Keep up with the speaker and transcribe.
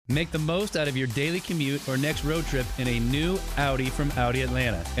Make the most out of your daily commute or next road trip in a new Audi from Audi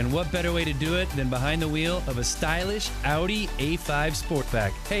Atlanta. And what better way to do it than behind the wheel of a stylish Audi A5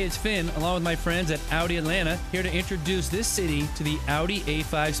 Sportback? Hey, it's Finn, along with my friends at Audi Atlanta, here to introduce this city to the Audi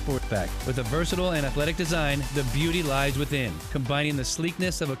A5 Sportback. With a versatile and athletic design, the beauty lies within, combining the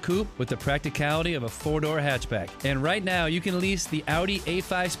sleekness of a coupe with the practicality of a four-door hatchback. And right now, you can lease the Audi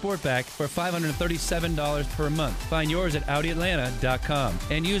A5 Sportback for $537 per month. Find yours at AudiAtlanta.com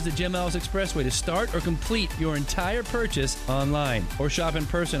and use the Jim Ellis Expressway to start or complete your entire purchase online, or shop in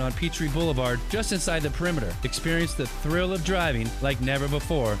person on Peachtree Boulevard just inside the perimeter. Experience the thrill of driving like never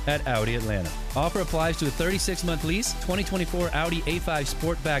before at Audi Atlanta. Offer applies to a 36-month lease, 2024 Audi A5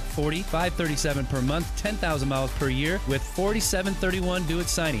 Sportback 40, $537 per month, 10,000 miles per year with 4731 due at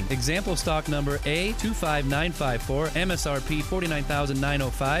signing. Example stock number A25954, MSRP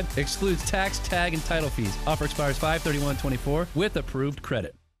 $49,905, excludes tax, tag, and title fees. Offer expires 5/31/24 with approved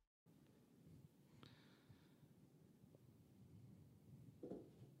credit.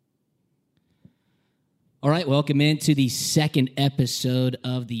 All right, welcome into the second episode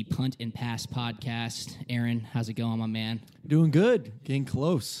of the Punt and Pass podcast. Aaron, how's it going, my man? Doing good. Getting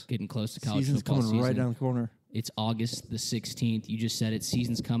close. Getting close to college Season's football coming season. right down the corner. It's August the 16th. You just said it.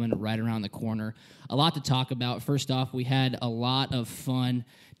 Season's coming right around the corner. A lot to talk about. First off, we had a lot of fun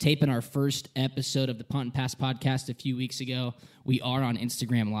taping our first episode of the Punt and Pass podcast a few weeks ago. We are on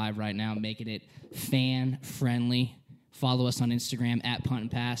Instagram Live right now, making it fan-friendly. Follow us on Instagram at Punt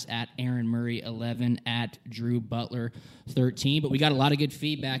and Pass, at Aaron Murray 11, at Drew Butler 13. But we got a lot of good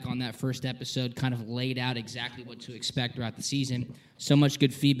feedback on that first episode, kind of laid out exactly what to expect throughout the season. So much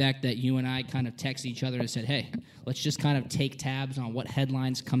good feedback that you and I kind of texted each other and said, hey, let's just kind of take tabs on what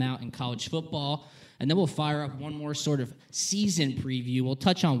headlines come out in college football, and then we'll fire up one more sort of season preview. We'll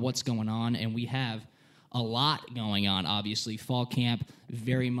touch on what's going on, and we have a lot going on, obviously. Fall camp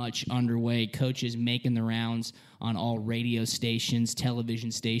very much underway. Coaches making the rounds on all radio stations, television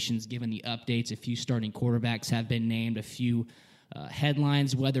stations, giving the updates. A few starting quarterbacks have been named. A few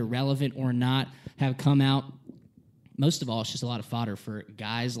headlines, whether relevant or not, have come out. Most of all, it's just a lot of fodder for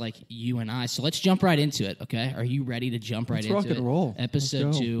guys like you and I. So let's jump right into it, okay? Are you ready to jump right into it? Let's rock and roll.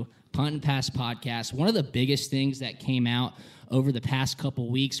 Episode 2, Punt and Pass podcast. One of the biggest things that came out over the past couple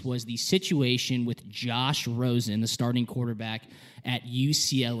weeks was the situation with Josh Rosen, the starting quarterback at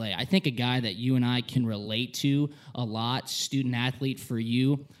UCLA. I think a guy that you and I can relate to a lot, student athlete for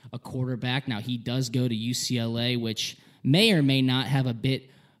you, a quarterback. Now, he does go to UCLA, which may or may not have a bit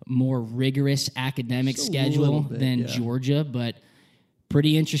more rigorous academic schedule than Georgia, but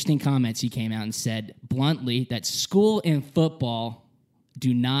pretty interesting comments. He came out and said bluntly that school and football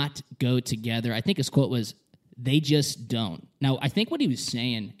do not go together. I think his quote was, "They just don't." Now, I think what he was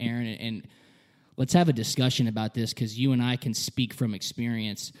saying, Aaron, and let's have a discussion about this because you and I can speak from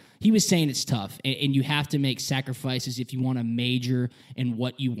experience. He was saying it's tough, and you have to make sacrifices if you want to major in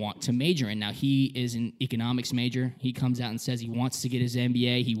what you want to major in. Now, he is an economics major. He comes out and says he wants to get his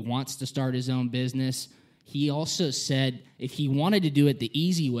MBA. He wants to start his own business. He also said if he wanted to do it the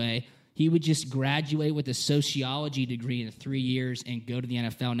easy way, he would just graduate with a sociology degree in 3 years and go to the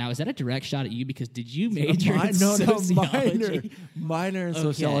NFL. Now, is that a direct shot at you? Because did you major in sociology? Minor in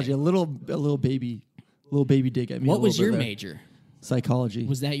sociology. A little baby dig at me. What was your major? Psychology.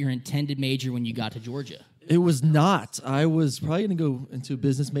 Was that your intended major when you got to Georgia? It was not. I was probably going to go into a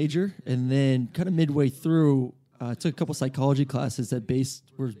business major, and then kind of midway through, I took a couple psychology classes that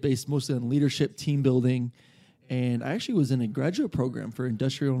were based mostly on leadership, team building. And I actually was in a graduate program for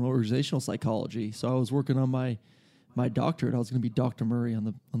industrial and organizational psychology. So I was working on my doctorate. I was going to be Dr. Murray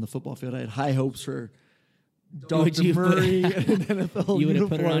on the football field. I had high hopes for Dr. Murray in an NFL You would have uniform.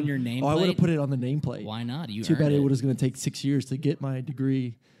 put it on your nameplate? Oh, I would have put it on the nameplate. Why not? Too bad it was going to take 6 years to get my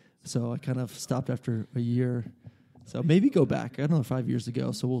degree. So I kind of stopped after a year. So maybe go back. I don't know, 5 years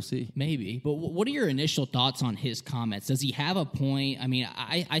ago, so we'll see. Maybe. But what are your initial thoughts on his comments? Does he have a point? I mean,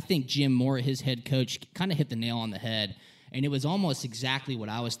 I think Jim Moore, his head coach, kind of hit the nail on the head. And it was almost exactly what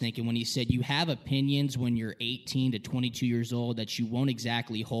I was thinking when he said you have opinions when you're 18 to 22 years old that you won't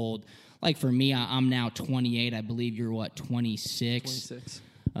exactly hold. Like for me, I'm now 28. I believe you're, 26? 26.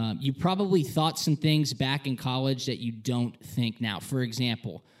 You probably thought some things back in college that you don't think now. For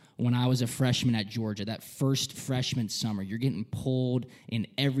example, when I was a freshman at Georgia, that first freshman summer, you're getting pulled in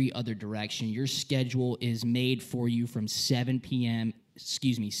every other direction. Your schedule is made for you from 7 a.m.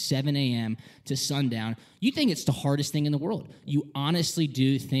 to sundown. You think it's the hardest thing in the world. You honestly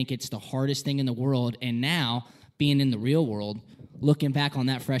do think it's the hardest thing in the world. And now, being in the real world, looking back on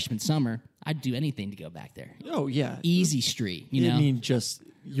that freshman summer, I'd do anything to go back there. Oh, yeah. Easy street, you know? I mean, just,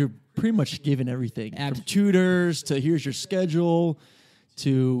 you're pretty much given everything. From tutors to here's your schedule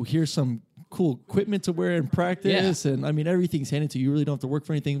to here's some cool equipment to wear in practice. And I mean, everything's handed to you. You really don't have to work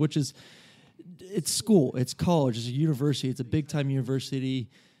for anything, which is, it's school, it's college, it's a university, it's a big time university.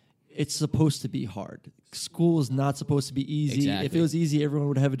 It's supposed to be hard. School is not supposed to be easy. Exactly. If it was easy, everyone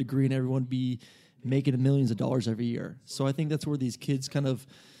would have a degree and everyone would be making millions of dollars every year. So I think that's where these kids kind of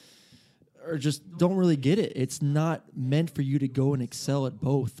or just don't really get it. It's not meant for you to go and excel at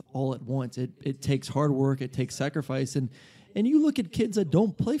both all at once. It takes hard work. It takes sacrifice. And you look at kids that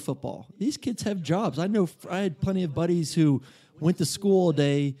don't play football. These kids have jobs. I know I had plenty of buddies who went to school all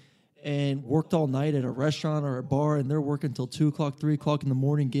day and worked all night at a restaurant or a bar, and they're working until 2 o'clock, 3 o'clock in the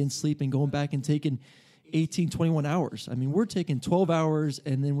morning, getting sleep and going back and taking 18, 21 hours. I mean, we're taking 12 hours,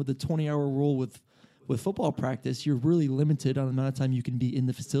 and then with the 20-hour rule with football practice, you're really limited on the amount of time you can be in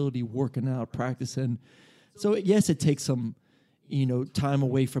the facility working out, practicing. So, yes, it takes some, time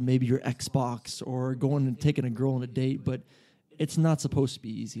away from maybe your Xbox or going and taking a girl on a date, but it's not supposed to be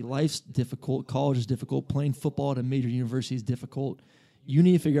easy. Life's difficult. College is difficult. Playing football at a major university is difficult. You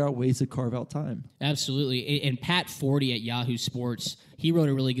need to figure out ways to carve out time. Absolutely. And Pat Forty at Yahoo Sports, he wrote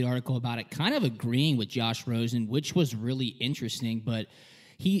a really good article about it, kind of agreeing with Josh Rosen, which was really interesting. But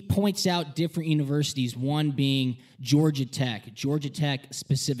he points out different universities, one being Georgia Tech. Georgia Tech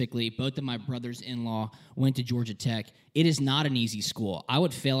specifically, both of my brothers-in-law went to Georgia Tech. It is not an easy school. I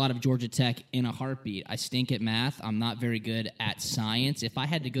would fail out of Georgia Tech in a heartbeat. I stink at math. I'm not very good at science. If I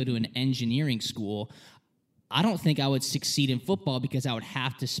had to go to an engineering school, I don't think I would succeed in football because I would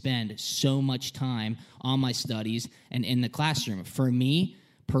have to spend so much time on my studies and in the classroom. For me,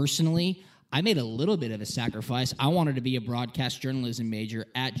 personally, I made a little bit of a sacrifice. I wanted to be a broadcast journalism major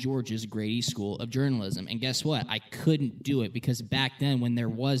at Georgia's Grady School of Journalism. And guess what? I couldn't do it because back then when there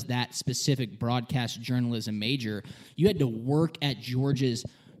was that specific broadcast journalism major, you had to work at Georgia's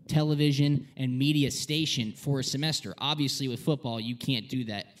television and media station for a semester. Obviously, with football, you can't do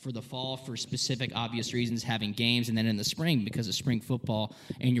that. For the fall, for specific obvious reasons, having games, and then in the spring because of spring football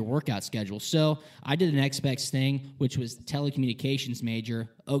and your workout schedule. So I did the next best thing, which was telecommunications major.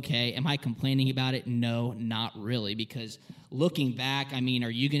 Okay, am I complaining about it? No, not really, because looking back, I mean, are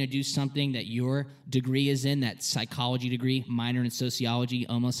you going to do something that your degree is in, that psychology degree, minor in sociology,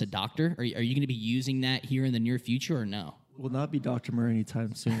 almost a doctor? Are you going to be using that here in the near future or no? Will not be Dr. Murray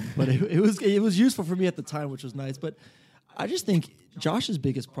anytime soon, but it was useful for me at the time, which was nice. But I just think Josh's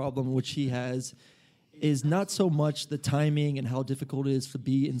biggest problem, which he has, is not so much the timing and how difficult it is to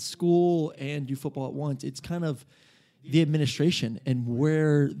be in school and do football at once. It's kind of the administration and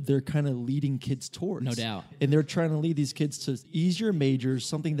where they're kind of leading kids towards. No doubt. And they're trying to lead these kids to easier majors,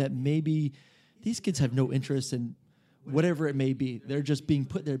 something that maybe these kids have no interest in, whatever it may be. They're just being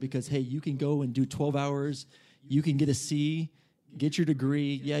put there because, hey, you can go and do 12 hours. You can get a C, get your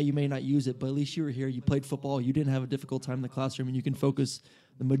degree. Yeah, you may not use it, but at least you were here. You played football. You didn't have a difficult time in the classroom, and you can focus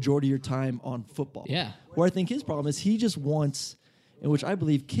the majority of your time on football. Yeah. Where I think his problem is he just wants, in which I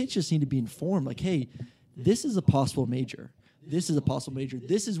believe kids just need to be informed, like, hey, this is a possible major. This is a possible major.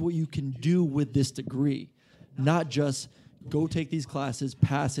 This is what you can do with this degree, not just go take these classes,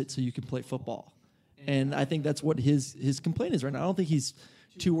 pass it so you can play football. And I think that's what his complaint is right now. I don't think he's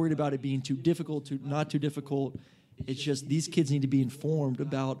too worried about it being too difficult, not too difficult. It's just these kids need to be informed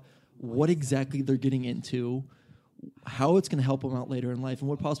about what exactly they're getting into, how it's going to help them out later in life, and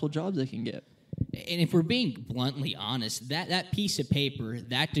what possible jobs they can get. And if we're being bluntly honest, that piece of paper,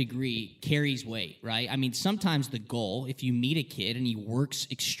 that degree carries weight, right? I mean, sometimes the goal, if you meet a kid and he works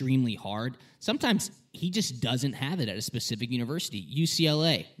extremely hard, sometimes he just doesn't have it at a specific university.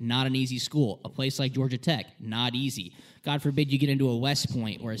 UCLA, not an easy school. A place like Georgia Tech, not easy. God forbid you get into a West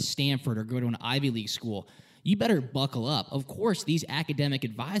Point or a Stanford or go to an Ivy League school. You better buckle up. Of course, these academic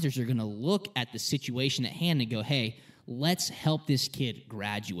advisors are going to look at the situation at hand and go, hey, let's help this kid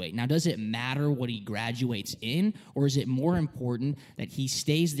graduate. Now, does it matter what he graduates in, or is it more important that he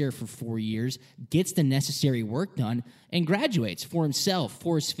stays there for 4 years, gets the necessary work done, and graduates for himself,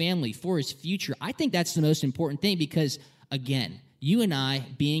 for his family, for his future? I think that's the most important thing because, again, you and I,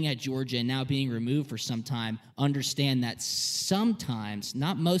 being at Georgia and now being removed for some time, understand that sometimes,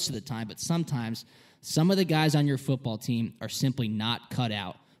 not most of the time, but sometimes, some of the guys on your football team are simply not cut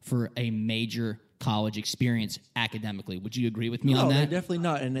out for a major college experience academically. Would you agree with me on that? No, they're definitely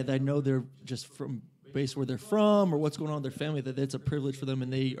not. And I know they're just from based where they're from or what's going on in their family, that it's a privilege for them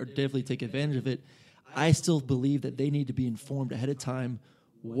and they are definitely take advantage of it. I still believe that they need to be informed ahead of time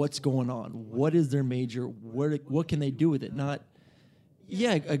what's going on. What is their major? What can they do with it? Not,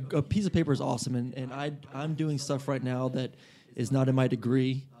 yeah, a piece of paper is awesome. And I'm doing stuff right now that is not in my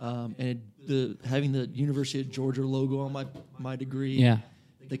degree. And having the University of Georgia logo on my degree. Yeah.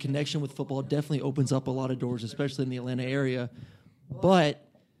 The connection with football definitely opens up a lot of doors, especially in the Atlanta area, But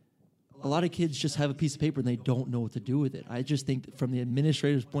a lot of kids just have a piece of paper and they don't know what to do with it. I just think that from the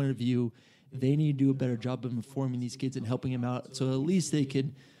administrator's point of view, they need to do a better job of informing these kids and helping them out so at least they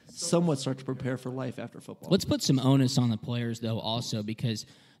could somewhat start to prepare for life after football. Let's put some onus on the players, though, also, because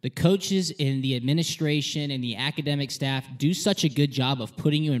the coaches and the administration and the academic staff do such a good job of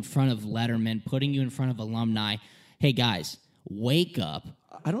putting you in front of lettermen, putting you in front of alumni. Hey, guys, wake up.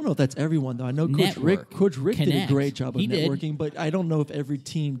 I don't know if that's everyone, though. I know Coach Rick did a great job of networking, but I don't know if every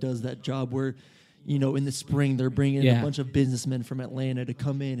team does that job where, in the spring they're bringing in a bunch of businessmen from Atlanta to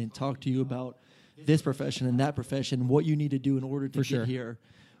come in and talk to you about this profession and that profession, what you need to do in order to get here.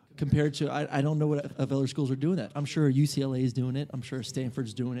 Compared to, I don't know what if other schools are doing that. I'm sure UCLA is doing it. I'm sure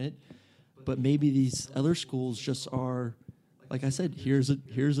Stanford's doing it. But maybe these other schools just are, like I said, here's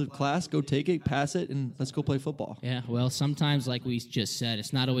a class, go take it, pass it, and let's go play football. Yeah, well, sometimes, like we just said,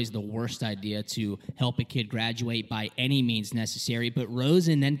 it's not always the worst idea to help a kid graduate by any means necessary. But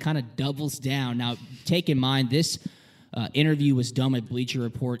Rosen then kind of doubles down. Now, take in mind, this interview was done with Bleacher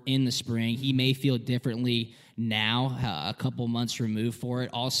Report in the spring. He may feel differently now, a couple months removed for it.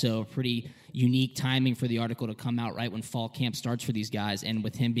 Also, pretty unique timing for the article to come out right when fall camp starts for these guys, and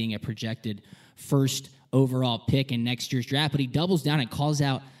with him being a projected first overall pick in next year's draft. But he doubles down and calls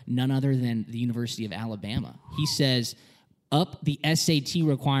out none other than the University of Alabama. He says, up the SAT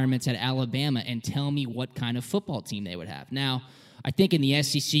requirements at Alabama and tell me what kind of football team they would have. Now, I think in the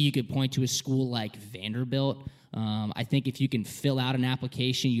SEC you could point to a school like Vanderbilt. I think if you can fill out an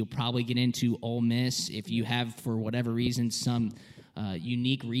application, you'll probably get into Ole Miss. If you have, for whatever reason, some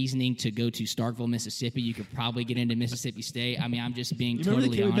unique reasoning to go to Starkville, Mississippi, you could probably get into Mississippi State. I mean, I'm just being totally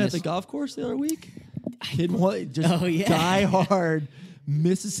honest. Remember the kid we met at the golf course the other week? Kid just die hard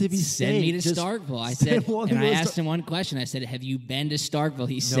Mississippi State. Send me to Starkville. I said, and I asked him one question. I said, "Have you been to Starkville?"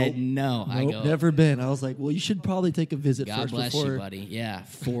 He said, "No." I go, "Never been." I was like, "Well, you should probably take a visit first." God bless you, buddy. Yeah,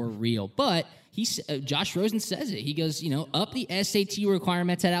 for real. But Josh Rosen says it. He goes, up the SAT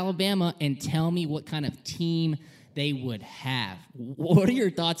requirements at Alabama and tell me what kind of team they would have. What are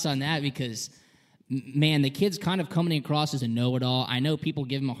your thoughts on that? Because, man, the kid's kind of coming across as a know-it-all. I know people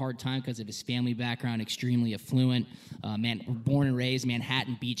give him a hard time because of his family background, extremely affluent. Born and raised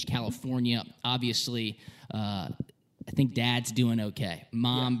Manhattan Beach, California. Obviously, I think Dad's doing okay.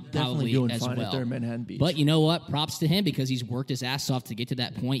 Mom probably doing as fine well. If they're in Manhattan Beach. But you know what? Props to him because he's worked his ass off to get to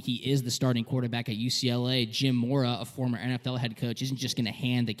that point. He is the starting quarterback at UCLA. Jim Mora, a former NFL head coach, isn't just going to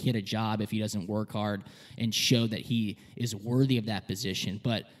hand the kid a job if he doesn't work hard and show that he is worthy of that position.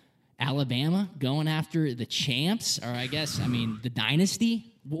 But Alabama going after the champs, or the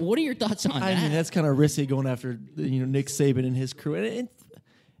dynasty. What are your thoughts on that? I mean, that's kind of risky going after Nick Saban and his crew. And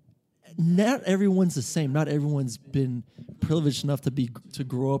not everyone's the same. Not everyone's been privileged enough to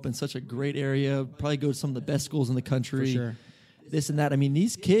grow up in such a great area. Probably go to some of the best schools in the country. For sure. This and that. I mean,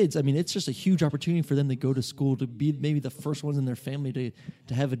 these kids. I mean, it's just a huge opportunity for them to go to school, to be maybe the first ones in their family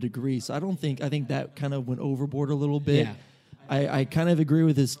to have a degree. So I think that kind of went overboard a little bit. Yeah. I kind of agree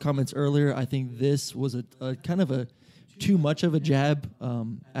with his comments earlier. I think this was a kind of a too much of a jab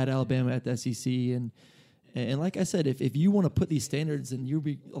at Alabama at the SEC. And like I said, if you want to put these standards, and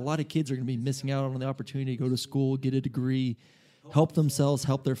a lot of kids are going to be missing out on the opportunity to go to school, get a degree, help themselves,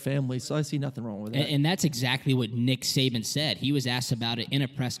 help their families. So I see nothing wrong with that. And that's exactly what Nick Saban said. He was asked about it in a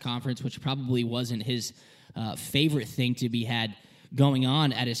press conference, which probably wasn't his favorite thing to be had going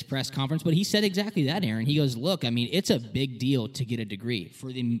on at his press conference, but he said exactly that, Aaron. He goes, look, I mean, it's a big deal to get a degree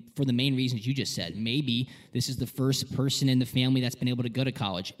for the main reasons you just said. Maybe this is the first person in the family that's been able to go to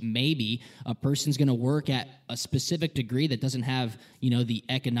college. Maybe a person's going to work at a specific degree that doesn't have, the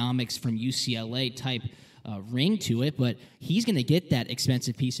economics from UCLA type ring to it, but he's going to get that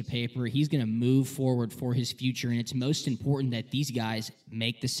expensive piece of paper. He's going to move forward for his future, and it's most important that these guys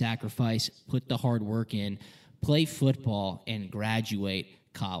make the sacrifice, put the hard work in, play football, and graduate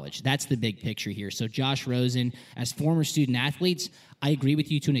college. That's the big picture here. So Josh Rosen, as former student athletes, I agree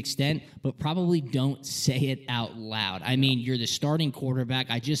with you to an extent, but probably don't say it out loud. I mean, you're the starting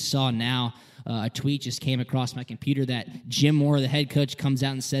quarterback. I just saw now a tweet just came across my computer that Jim Mora, the head coach, comes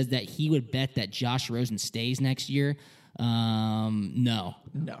out and says that he would bet that Josh Rosen stays next year. No.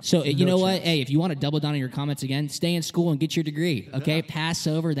 So you know what? Hey, if you want to double down on your comments again, stay in school and get your degree. Okay, yeah. Pass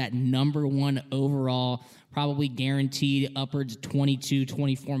over that number one overall, probably guaranteed upwards of $22,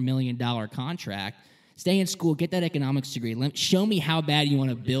 $24 million contract. Stay in school, get that economics degree. Show me how bad you want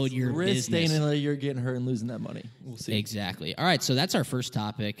to build your business. Staying another year, getting hurt, and losing that money. We'll see. Exactly. All right, so that's our first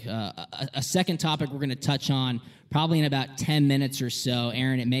topic. A second topic we're going to touch on probably in about 10 minutes or so.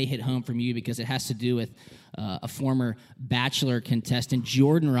 Aaron, it may hit home from you because it has to do with a former Bachelor contestant,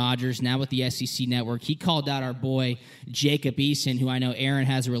 Jordan Rogers, now with the SEC Network. He called out our boy Jacob Eason, who I know Aaron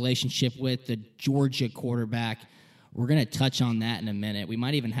has a relationship with, the Georgia quarterback. We're going to touch on that in a minute. We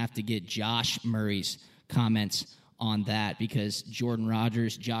might even have to get Josh Murray's comments on that because Jordan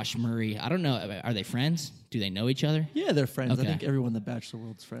Rogers, Josh Murray, I don't know, are they friends? Do they know each other? Yeah, they're friends. Okay. I think everyone in the Bachelor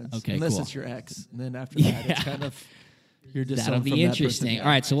world's friends. Okay, Unless cool. it's your ex. And then after that, it's kind of, you're just That'll be from interesting. That person.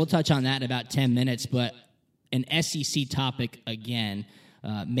 All right, so we'll touch on that in about 10 minutes, but an SEC topic again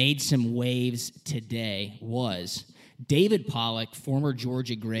made some waves today was David Pollock, former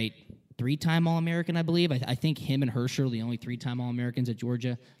Georgia great, 3-time All-American, I believe. I think him and Herschel are the only 3-time All-Americans at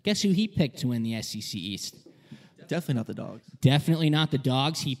Georgia. Guess who he picked to win the SEC East? Definitely not the Dogs. Definitely not the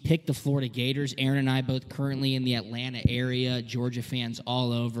Dogs. He picked the Florida Gators. Aaron and I both currently in the Atlanta area, Georgia fans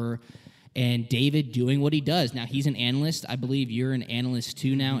all over. And David doing what he does. Now, he's an analyst. I believe you're an analyst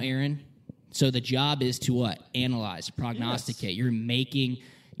too now, Aaron. So the job is to what? Analyze, prognosticate. Yes. You're making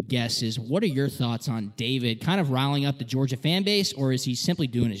guesses. What are your thoughts on David kind of riling up the Georgia fan base, or is he simply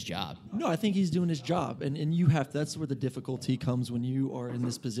doing his job? No, I think he's doing his job. And you have to, that's where the difficulty comes when you are in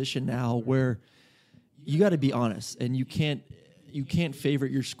this position now where you got to be honest, and you can't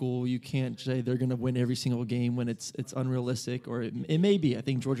favorite your school. You can't say they're going to win every single game when it's unrealistic, or it may be. I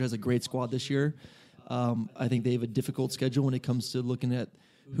think Georgia has a great squad this year. I think they have a difficult schedule when it comes to looking at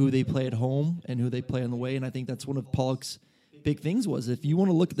who they play at home and who they play on the way, and I think that's one of Pollock's big things was if you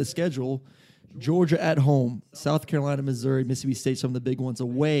want to look at the schedule, Georgia at home, South Carolina, Missouri, Mississippi State, some of the big ones.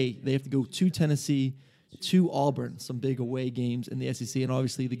 Away, they have to go to Tennessee, to Auburn, some big away games in the SEC, and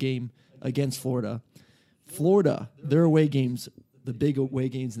obviously the game against Florida. Florida, their away games, the big away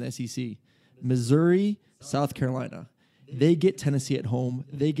games in the SEC. Missouri, South Carolina. They get Tennessee at home.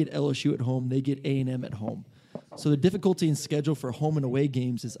 They get LSU at home. They get A&M at home. So the difficulty in schedule for home and away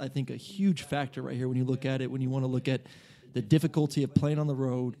games is, I think, a huge factor right here when you look at it, when you want to look at the difficulty of playing on the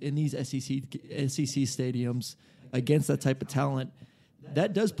road in these SEC stadiums against that type of talent.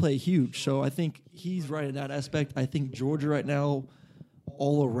 That does play huge. So I think he's right in that aspect. I think Georgia right now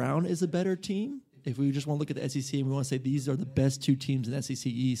all around is a better team. If we just want to look at the SEC and we want to say these are the best two teams in the SEC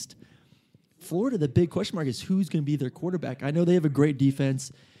East, Florida, the big question mark is who's going to be their quarterback. I know they have a great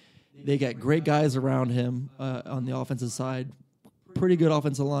defense. They got great guys around him on the offensive side, pretty good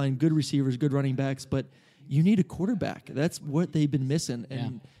offensive line, good receivers, good running backs, but you need a quarterback. That's what they've been missing.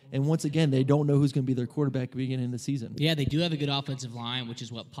 And once again, they don't know who's going to be their quarterback at the beginning of the season. Yeah, they do have a good offensive line, which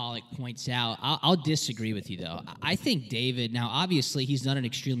is what Pollock points out. I'll disagree with you, though. I think David, now obviously he's done an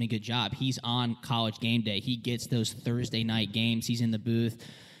extremely good job. He's on College Game Day. He gets those Thursday night games. He's in the booth.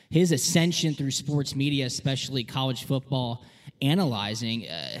 His ascension through sports media, especially college football analyzing,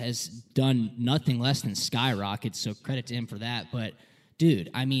 has done nothing less than skyrocket, so credit to him for that. But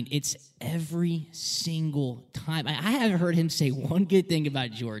dude, I mean, it's every single time. I haven't heard him say one good thing about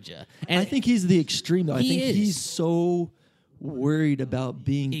Georgia. And I think he's the extreme, though. I think is. He's so worried about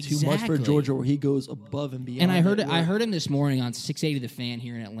being too much for Georgia where he goes above and beyond. And I heard him this morning on 680 The Fan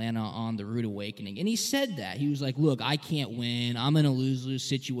here in Atlanta on the Rude Awakening, and he said that. He was like, look, I can't win. I'm in a lose-lose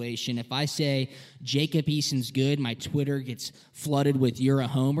situation. If I say Jacob Eason's good, my Twitter gets flooded with you're a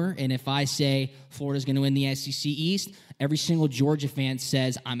homer. And if I say Florida's going to win the SEC East, every single Georgia fan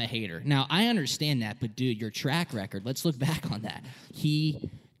says I'm a hater. Now, I understand that, but dude, your track record, let's look back on that. He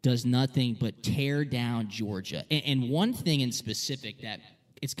does nothing but tear down Georgia. And one thing in specific that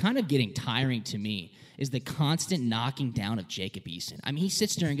it's kind of getting tiring to me is the constant knocking down of Jacob Eason. I mean, he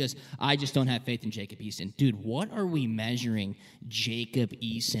sits there and goes, I just don't have faith in Jacob Eason. Dude, what are we measuring Jacob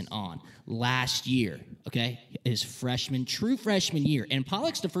Eason on? Last year, okay, his true freshman year. And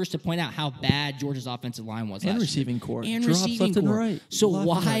Pollock's the first to point out how bad Georgia's offensive line was last receiving year. core. And Drops receiving left and core. right. So Left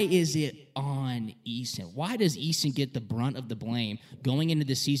why and right. is it on Eason? Why does Eason get the brunt of the blame going into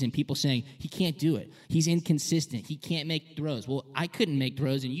the season? People saying he can't do it. He's inconsistent. He can't make throws. Well, I couldn't make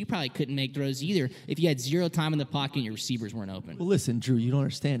throws, and you probably couldn't make throws either if you had zero time in the pocket and your receivers weren't open. Well, listen, Drew, you don't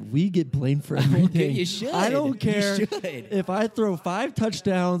understand. We get blamed for everything. You should. I don't care You should. if I throw 5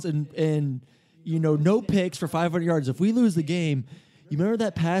 touchdowns and no picks for 500 yards. If we lose the game, you remember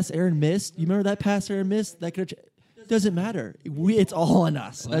that pass Aaron missed? That could doesn't matter. It's all on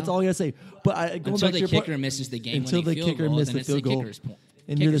us. That's all I gotta say. But Until the kicker misses the game-winning field goal, then it's the kicker's point.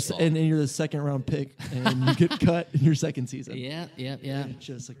 And you're the second round pick, and you get cut in your second season. Yeah. It's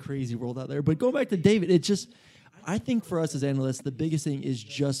just a crazy world out there. But going back to David, it's just, I think for us as analysts, the biggest thing is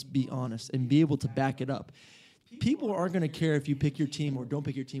just be honest and be able to back it up. People aren't going to care if you pick your team or don't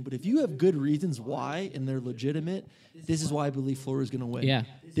pick your team, but if you have good reasons why and they're legitimate, this is why I believe Florida's going to win. Yeah.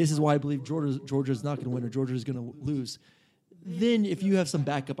 This is why I believe Georgia's not going to win or Georgia's going to lose. Then if you have some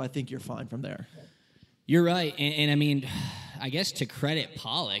backup, I think you're fine from there. You're right. And I mean, I guess to credit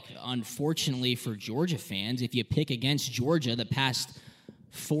Pollock, unfortunately for Georgia fans, if you pick against Georgia the past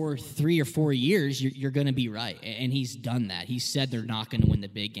 3 or 4 years, you're going to be right. And he's done that. He said they're not going to win the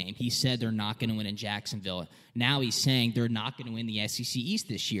big game. He said they're not going to win in Jacksonville. Now he's saying they're not going to win the SEC East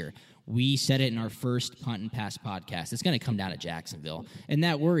this year. We said it in our first Punt and Pass podcast. It's going to come down to Jacksonville. And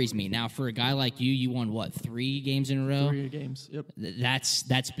that worries me. Now, for a guy like you won, 3 games in a row? 3 games, yep.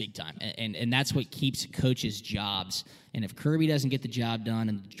 That's big time. And that's what keeps coaches' jobs. And if Kirby doesn't get the job done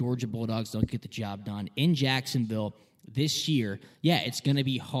and the Georgia Bulldogs don't get the job done in Jacksonville this year, it's going to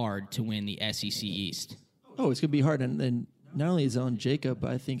be hard to win the SEC East. Oh, it's going to be hard. And not only is it on Jacob,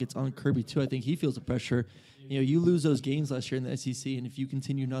 but I think it's on Kirby, too. I think he feels the pressure. You lose those games last year in the SEC, and if you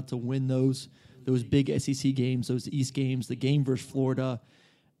continue not to win those big SEC games, those East games, the game versus Florida,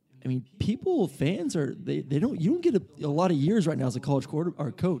 I mean, fans you don't get a lot of years right now as a college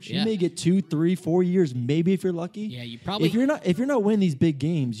coach. Yeah. You may get 2, 3, 4 years, maybe if you're lucky. Yeah, you probably. If you're not winning these big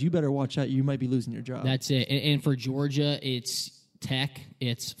games, you better watch out. You might be losing your job. That's it. And for Georgia, it's Tech,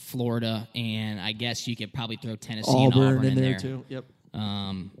 it's Florida, and I guess you could probably throw Tennessee and Auburn in there too. Yep.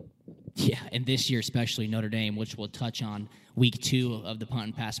 And this year, especially Notre Dame, which we'll touch on week 2 of the Punt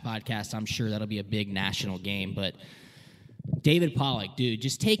and Pass podcast. I'm sure that'll be a big national game. But David Pollock, dude,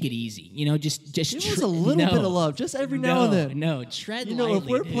 just take it easy. Just give us a little bit of love, just every now and then. No, tread lightly. If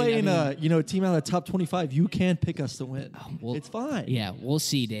we're dude. playing a team out of the top 25, you can pick us to win. It's fine. Yeah, we'll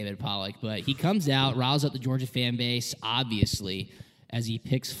see, David Pollock. But he comes out, riles up the Georgia fan base, obviously, as he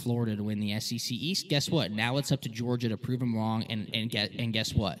picks Florida to win the SEC East. Guess what? Now it's up to Georgia to prove him wrong, and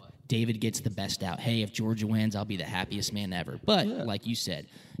guess what? David gets the best out. Hey, if Georgia wins, I'll be the happiest man ever. But like you said,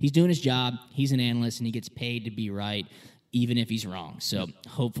 he's doing his job. He's an analyst, and he gets paid to be right, even if he's wrong. So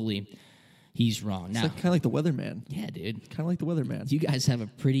hopefully he's wrong. Now, it's kind of like the weatherman. Yeah, dude. Kind of like the weatherman. You guys have a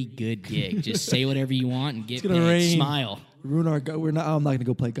pretty good gig. Just say whatever you want and get paid. Rain. Smile. I'm not going to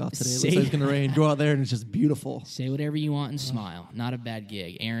go play golf today. It looks like it's going to rain. Go out there, and it's just beautiful. Say whatever you want and smile. Not a bad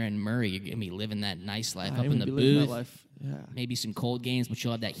gig. Aaron Murray, you're going to be living that nice life up in the booth. Yeah. Maybe some cold games, but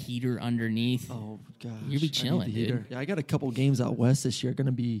you'll have that heater underneath. Oh, gosh. You'll be chilling, dude. Yeah, I got a couple games out west this year. Going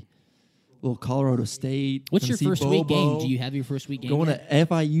to be little Colorado State. What's your first week game? Do you have your first week game? Going to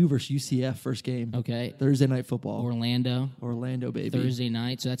FIU versus UCF first game. Okay. Thursday night football. Orlando, baby. Thursday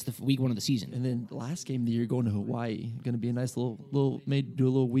night. So that's the week 1 of the season. And then last game of the year, going to Hawaii. Going to be a nice do a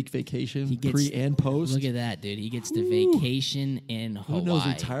little week vacation, pre and post. Look at that, dude. He gets the vacation in Hawaii. Who knows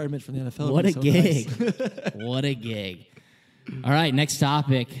retirement from the NFL? What a gig! What a gig! All right, next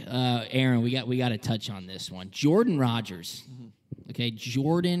topic, Aaron. We got to touch on this one. Jordan Rodgers. Okay,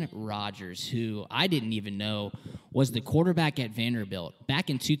 Jordan Rodgers, who I didn't even know was the quarterback at Vanderbilt back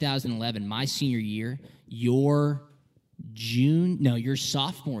in 2011, my senior year. Your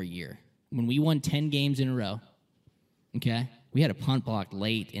sophomore year, when we won 10 games in a row. Okay, we had a punt blocked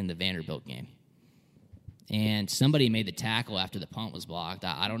late in the Vanderbilt game, and somebody made the tackle after the punt was blocked.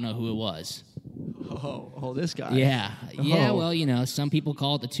 I don't know who it was. Oh, this guy. Yeah. Well, some people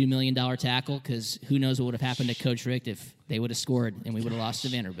call it the $2 million tackle because who knows what would have happened to Coach Richt if they would have scored and we would have lost to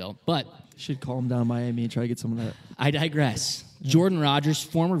Vanderbilt. But should call him down Miami and try to get some of that. I digress. Yeah. Jordan Rodgers,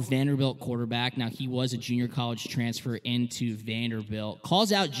 former Vanderbilt quarterback. Now, he was a junior college transfer into Vanderbilt.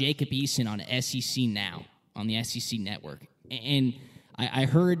 Calls out Jacob Eason on SEC Now, on the SEC Network. And I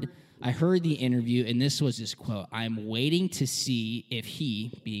heard the interview, and this was his quote. I'm waiting to see if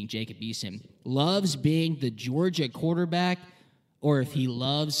he, being Jacob Eason, loves being the Georgia quarterback or if he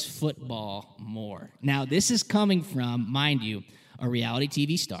loves football more. Now, this is coming from, mind you, a reality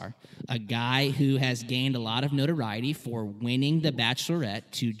TV star, a guy who has gained a lot of notoriety for winning The Bachelorette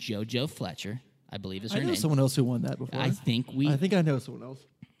to JoJo Fletcher, I believe is her name. I know someone else who won that before. I think I know someone else.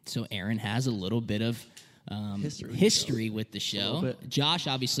 So Aaron has a little bit of history with the show. Josh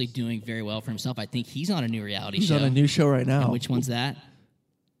obviously doing very well for himself. I think he's on a new reality show. He's on a new show right now. And which one's that?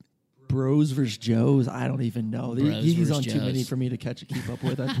 Bros versus Joes. I don't even know. He's on Joes. Too many for me to keep up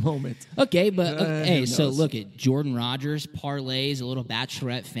with at the moment. Okay, but hey, so look at Jordan Rodgers parlays a little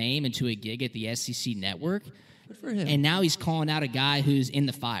Bachelorette fame into a gig at the SEC Network. Good for him. And now he's calling out a guy who's in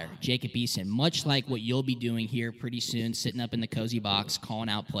the fire, Jacob Eason, much like what you'll be doing here pretty soon, sitting up in the cozy box, calling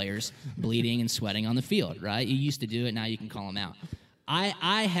out players bleeding and sweating on the field, right? You used to do it, now you can call them out.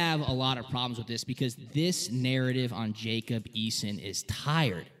 I have a lot of problems with this because this narrative on Jacob Eason is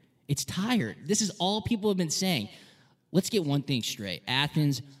tired. It's tired. This is all people have been saying. Let's get one thing straight.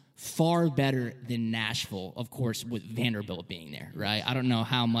 Athens, far better than Nashville, of course, with Vanderbilt being there, right? I don't know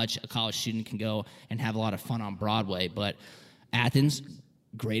how much a college student can go and have a lot of fun on Broadway, but Athens,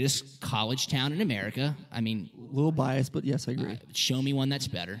 greatest college town in America. I mean, little biased, but yes, I agree. Show me one that's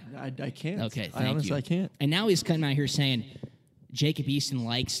better. I can't. Okay, I honestly you. can't. And now he's coming out here saying Jacob Eason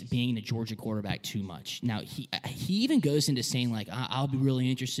likes being the Georgia quarterback too much. Now, he even goes into saying, like, I'll be really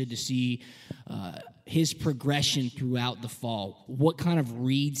interested to see his progression throughout the fall, what kind of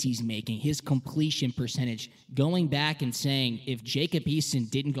reads he's making, his completion percentage, going back and saying if Jacob Eason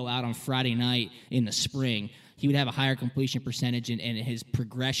didn't go out on Friday night in the spring, he would have a higher completion percentage and his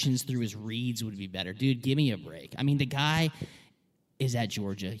progressions through his reads would be better. Dude, give me a break. I mean, the guy is at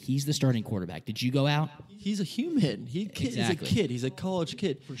Georgia. He's the starting quarterback. Did you go out? He's a human. He's a kid. He's a college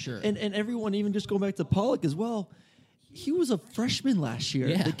kid. For sure. And everyone, even just going back to Pollock as well, he was a freshman last year.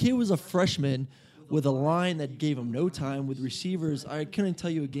 Yeah. The kid was a freshman with a line that gave him no time with receivers. I couldn't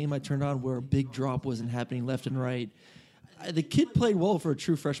tell you a game I turned on where a big drop wasn't happening left and right. The kid played well for a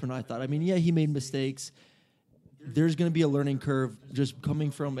true freshman, I thought. I mean, yeah, he made mistakes. There's going to be a learning curve just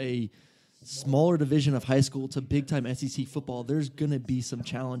coming from a smaller division of high school to big-time SEC football. There's going to be some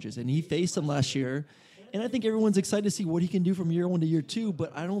challenges, and he faced them last year. And I think everyone's excited to see what he can do from year one to year two,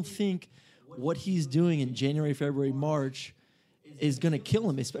 but I don't think what he's doing in January, February, March is going to kill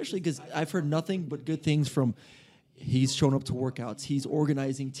him, especially because I've heard nothing but good things from he's shown up to workouts. He's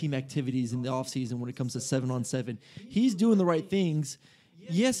organizing team activities in the offseason when it comes to 7-on-7. He's doing the right things.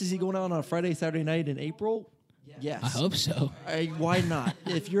 Yes, is he going out on a Friday, Saturday night in April? Yes. I hope so. Why not?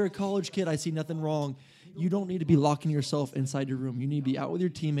 If you're a college kid, I see nothing wrong. You don't need to be locking yourself inside your room. You need to be out with your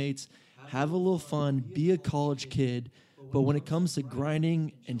teammates, have a little fun, be a college kid. But when it comes to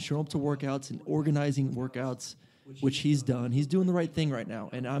grinding and showing up to workouts and organizing workouts, which he's done, he's doing the right thing right now.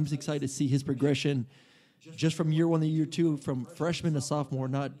 And I'm excited to see his progression just from year one to year two, from freshman to sophomore,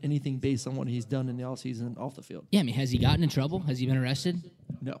 not anything based on what he's done in the offseason off the field. Yeah, I mean, has he gotten in trouble? Has he been arrested?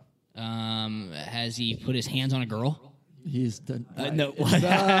 No. Has he put his hands on a girl? He's done. No.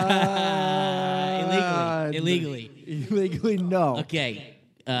 Illegally, no. Okay.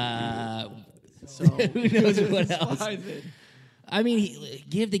 Who knows what else? I mean,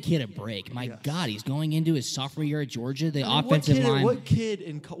 give the kid a break. My God, he's going into his sophomore year at Georgia. The offensive line.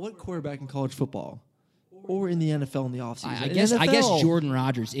 What quarterback in college football or in the NFL in the offseason? I guess Jordan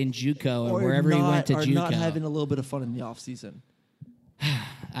Rodgers in JUCO or wherever he went to JUCO. Not having a little bit of fun in the offseason.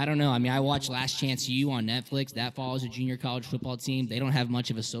 I don't know. I mean, I watched Last Chance U on Netflix. That follows a junior college football team. They don't have much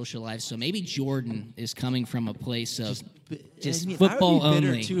of a social life, so maybe Jordan is coming from a place of just football I would be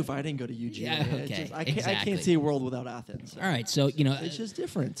only. bitter too if I didn't go to UGA. Yeah, okay, I exactly. can't see a world without Athens. All right, so it's just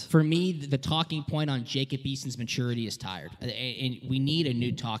different. For me, the talking point on Jacob Eason's maturity is tired, and we need a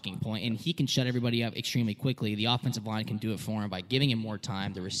new talking point. And he can shut everybody up extremely quickly. The offensive line can do it for him by giving him more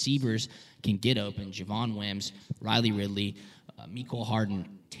time. The receivers can get open. Javon Wims, Riley Ridley, Mecole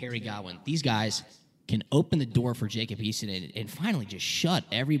Hardin, Terry Godwin. These guys can open the door for Jacob Eason and finally just shut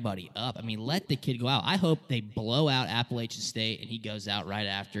everybody up. I mean, let the kid go out. I hope they blow out Appalachian State and he goes out right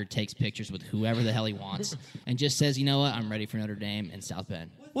after, takes pictures with whoever the hell he wants, and just says, you know what, I'm ready for Notre Dame and South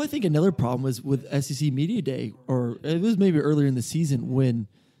Bend. Well, I think another problem was with SEC Media Day, or it was maybe earlier in the season when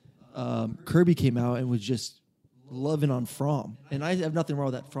Kirby came out and was just loving on Fromm. And I have nothing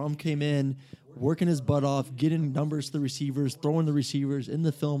wrong with that. Fromm came in, working his butt off, getting numbers to the receivers, throwing the receivers in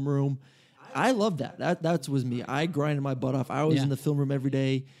the film room. I love that. That was me. I grinded my butt off. I was in the film room every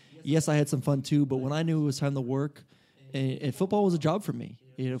day. Yes, I had some fun too, but when I knew it was time to work, and football was a job for me.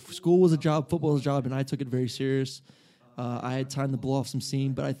 You know, school was a job, football was a job, and I took it very serious. I had time to blow off some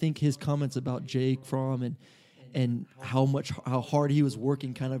steam, but I think his comments about Jake Fromm and how hard he was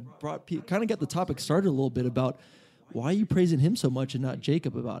working kind of got the topic started a little bit about why are you praising him so much and not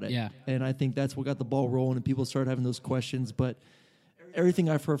Jacob about it? Yeah. And I think that's what got the ball rolling and people started having those questions. But everything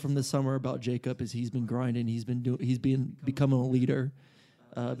I've heard from this summer about Jacob is he's been grinding. He's been becoming a leader.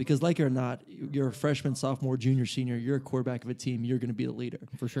 Because like it or not, you're a freshman, sophomore, junior, senior, you're a quarterback of a team, you're going to be the leader.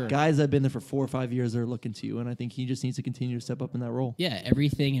 For sure. Guys that have been there for 4 or 5 years are looking to you, and I think he just needs to continue to step up in that role. Yeah,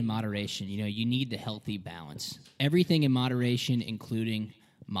 everything in moderation. You know, you need the healthy balance. Everything in moderation, including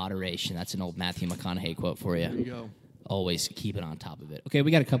moderation. That's an old Matthew McConaughey quote for you. There you go. Always keep it on top of it. Okay,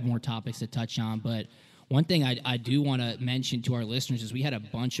 we got a couple more topics to touch on, but one thing I do want to mention to our listeners is we had a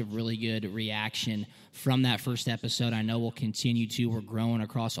bunch of really good reaction from that first episode. I know we'll continue to. We're growing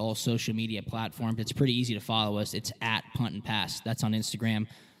across all social media platforms. It's pretty easy to follow us. It's at Punt and Pass. That's on Instagram.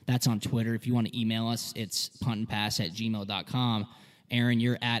 That's on Twitter. If you want to email us, it's puntandpass@gmail.com. Aaron,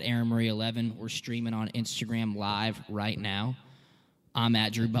 you're at Aaron Murray 11. We're streaming on Instagram live right now. I'm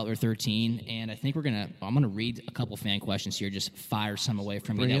at Drew Butler 13, and I think I'm gonna read a couple fan questions here. Just fire some away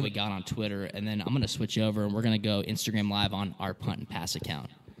from me that we got on Twitter, and then I'm gonna switch over and we're gonna go Instagram Live on our Punt and Pass account.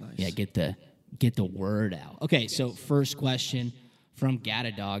 Nice. Yeah, get the word out. Okay, so first question from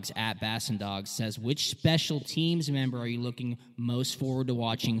Gata Dogs at Bassin Dogs says, which special teams member are you looking most forward to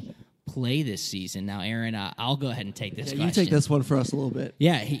watching play this season? Now, Aaron, I'll go ahead and take this question. You take this one for us a little bit.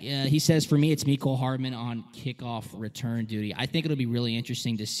 Yeah, he says, for me, it's Mecole Hardman on kickoff return duty. I think it'll be really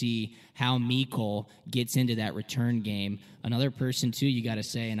interesting to see how Mecole gets into that return game. Another person, too, you got to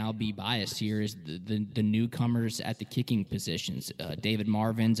say, and I'll be biased here, is the newcomers at the kicking positions. David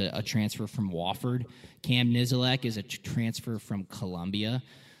Marvin's a transfer from Wofford. Cam Nizelek is a transfer from Columbia.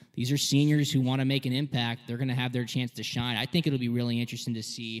 These are seniors who want to make an impact. They're going to have their chance to shine. I think it'll be really interesting to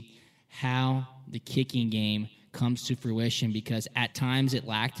see how the kicking game comes to fruition, because at times it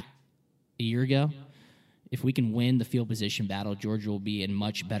lacked a year ago. If we can win the field position battle, Georgia will be in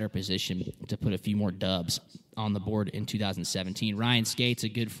much better position to put a few more dubs on the board in 2017. Ryan Skates, a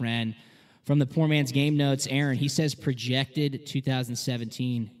good friend from the Poor Man's Game Notes. Aaron, he says projected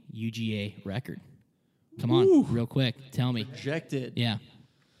 2017 UGA record. Come on, real quick. Tell me. Projected. Yeah.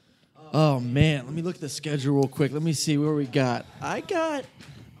 Oh, man. Let me look at the schedule real quick. Let me see where we got.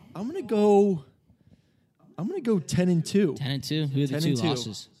 I'm gonna go 10-2. 10-2. Who are the 2 10-2.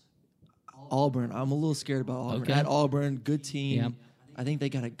 losses? Auburn. I'm a little scared about Auburn. Okay. At Auburn, good team. Yep. I think they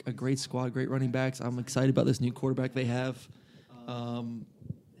got a great squad, great running backs. I'm excited about this new quarterback they have.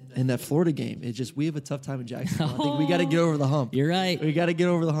 And that Florida game, we have a tough time in Jacksonville. I think we got to get over the hump. You're right. We got to get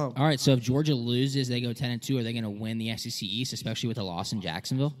over the hump. All right, so if Georgia loses, they go 10-2. Are they going to win the SEC East, especially with a loss in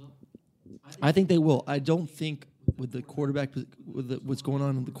Jacksonville? I think they will. I don't think with the quarterback, what's going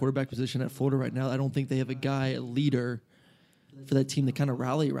on in the quarterback position at Florida right now, I don't think they have a leader for that team to kind of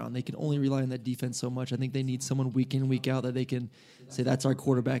rally around. They can only rely on that defense so much. I think they need someone week in, week out that they can say, that's our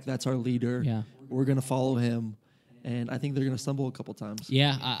quarterback, that's our leader. Yeah. We're going to follow him. And I think they're going to stumble a couple times.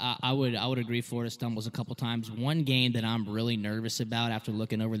 Yeah, I would agree. Florida stumbles a couple times. One game that I'm really nervous about after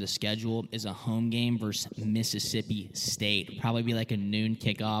looking over the schedule is a home game versus Mississippi State. Probably be like a noon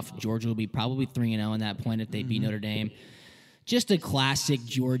kickoff. Georgia will be probably 3-0 in that point if they beat Notre Dame. Just a classic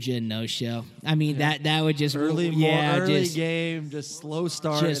Georgia no-show. I mean, that would just early game, just slow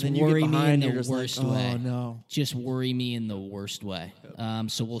start, just and then worry you get me behind, in the worst way. Oh no! Just worry me in the worst way.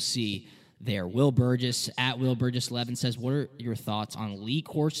 So we'll see. There, Will Burgess at Will Burgess 11 says, what are your thoughts on Lee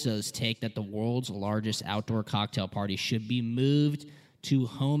Corso's take that the world's largest outdoor cocktail party should be moved to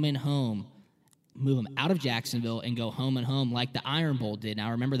home and home, move them out of Jacksonville and go home and home like the Iron Bowl did?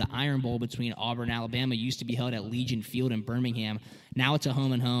 Now, remember the Iron Bowl between Auburn and Alabama used to be held at Legion Field in Birmingham. Now it's a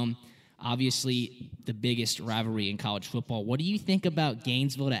home and home. Obviously, the biggest rivalry in college football. What do you think about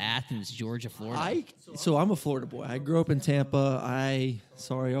Gainesville to Athens, Georgia, Florida? So I'm a Florida boy. I grew up in Tampa.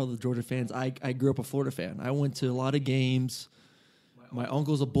 Sorry, all the Georgia fans. I grew up a Florida fan. I went to a lot of games. My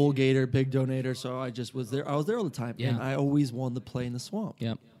uncle's a Bull Gator, big donator, so I just was there. I was there all the time, Yeah. and I always wanted to play in the Swamp.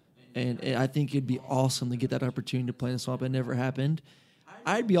 Yep. And I think it'd be awesome to get that opportunity to play in the Swamp. It never happened.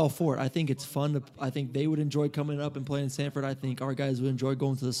 I'd be all for it. I think it's fun. I think they would enjoy coming up and playing in Sanford. I think our guys would enjoy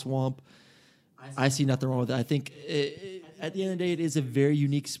going to the Swamp. I see nothing wrong with that. I think at the end of the day, it is a very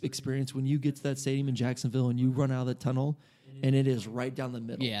unique experience when you get to that stadium in Jacksonville and you run out of the tunnel, and it is right down the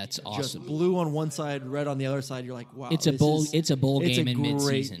middle. Yeah, it's awesome. Just blue on one side, red on the other side. You're like, wow. It's a bowl game in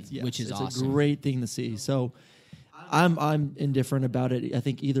midseason, yes, which is awesome. It's a great thing to see. So I'm indifferent about it. I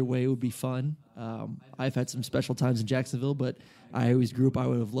think either way it would be fun. I've had some special times in Jacksonville, but I always grew up. I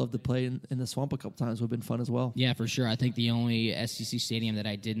would have loved to play in the Swamp a couple times. Would have been fun as well. Yeah, for sure. I think the only SEC stadium that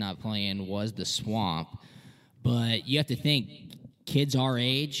I did not play in was the Swamp. But you have to think, kids our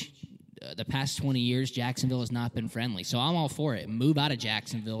age, the past 20 years, Jacksonville has not been friendly. So I'm all for it. Move out of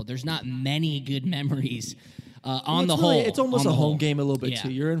Jacksonville. There's not many good memories on the whole. It's almost a home game a little bit, Yeah.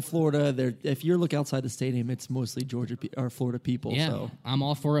 too. You're in Florida. If you look outside the stadium, it's mostly or Florida people. Yeah, So. I'm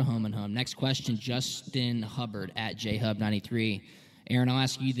all for a home and home. Next question, Justin Hubbard at JHub93. Aaron, I'll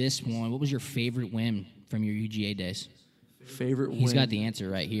ask you this one. What was your favorite win from your UGA days? Favorite win? He's got the answer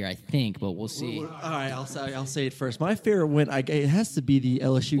right here, I think, but we'll see. All right, I'll say it first. My favorite win, it has to be the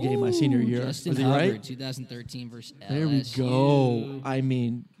LSU game my senior year. Justin Was he Hubbard, right? 2013 versus LSU. There we go. I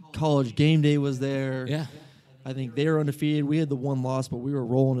mean, College Game Day was there. Yeah. I think they were undefeated. We had the one loss, but we were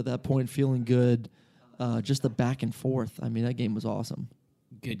rolling at that point, feeling good. Just the back and forth. I mean, that game was awesome.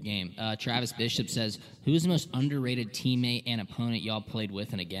 Good game. Travis Bishop says, who's the most underrated teammate and opponent y'all played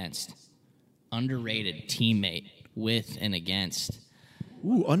with and against? Underrated teammate with and against.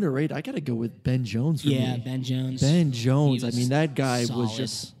 Ooh, underrated. I got to go with Ben Jones for me. Ben Jones. Ben Jones. He I was mean, that guy solid. was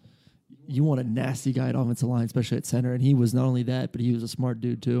just, you want a nasty guy at offensive line, especially at center. And he was not only that, but he was a smart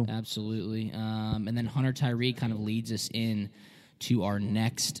dude, too. Absolutely. And then Hunter Tyree kind of leads us in to our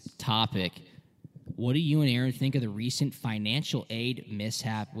next topic. What do you and Aaron think of the recent financial aid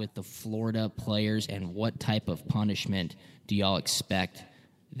mishap with the Florida players, and what type of punishment do y'all expect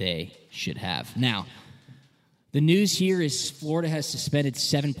they should have? Now, the news here is Florida has suspended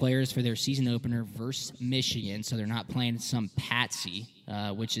 7 players for their season opener versus Michigan, so they're not playing some patsy,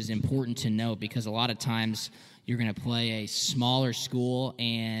 which is important to note because a lot of times you're going to play a smaller school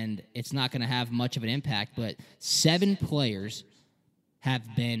and it's not going to have much of an impact, but 7 players have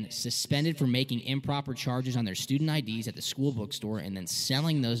been suspended for making improper charges on their student IDs at the school bookstore and then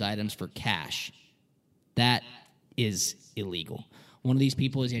selling those items for cash. That is illegal. One of these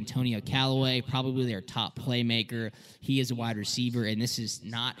people is Antonio Callaway, probably their top playmaker. He is a wide receiver, and this is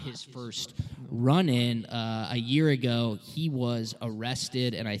not his first run-in. A year ago, he was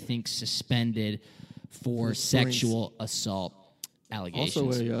arrested and I think suspended for sexual assault allegations.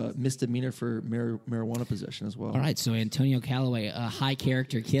 Also a misdemeanor for marijuana possession as well. All right, so Antonio Callaway, a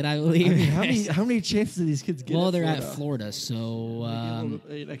high-character kid, I believe. I mean, how many chances do these kids get? Well, they're at Florida, so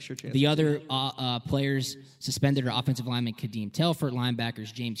an extra chance. the other players suspended are offensive lineman Kadeem Telford,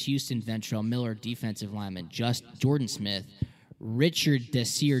 linebackers James Houston, Ventrell Miller, defensive lineman Jordan Smith, Richard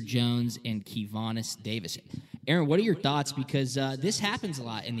Desir Jones, and Kevonis Davis. Aaron, what are your thoughts? Because this happens a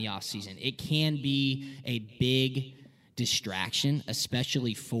lot in the offseason. It can be a big distraction,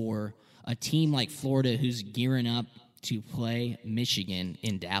 especially for a team like Florida who's gearing up to play Michigan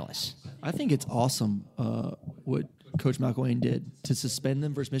in Dallas. I think it's awesome what Coach McElwain did to suspend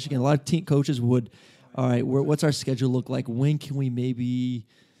them versus Michigan. A lot of team coaches would, all right, what's our schedule look like? When can we maybe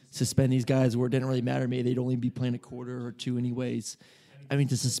suspend these guys where it didn't really matter? Maybe they'd only be playing a quarter or two anyways. I mean,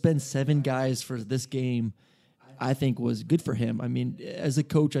 to suspend 7 guys for this game, I think was good for him. I mean, as a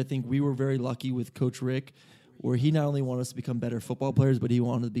coach, I think we were very lucky with Coach Rick, where he not only wanted us to become better football players, but he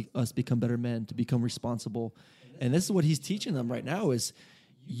wanted us to become better men, to become responsible. And this is what he's teaching them right now is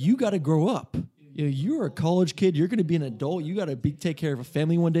you got to grow up. You know, you're a college kid. You're going to be an adult. You got to take care of a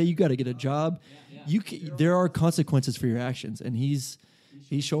family one day. You got to get a job. There are consequences for your actions. And he's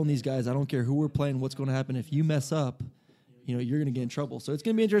showing these guys, I don't care who we're playing, what's going to happen. If you mess up, you know, you're going to get in trouble. So it's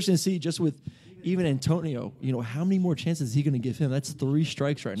going to be interesting to see just with even Antonio, you know, how many more chances is he going to give him? That's 3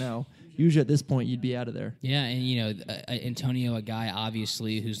 strikes right now. Usually at this point, you'd be out of there. Yeah, and, you know, Antonio, a guy,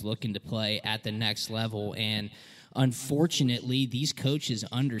 obviously, who's looking to play at the next level. And unfortunately, these coaches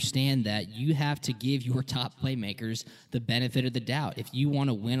understand that you have to give your top playmakers the benefit of the doubt. If you want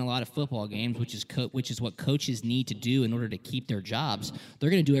to win a lot of football games, which is what coaches need to do in order to keep their jobs,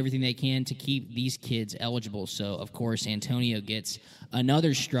 they're going to do everything they can to keep these kids eligible. So, of course, Antonio gets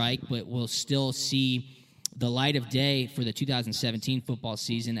another strike, but we'll still see the light of day for the 2017 football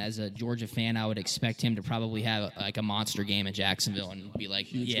season. As a Georgia fan, I would expect him to probably have like a monster game in Jacksonville and be like,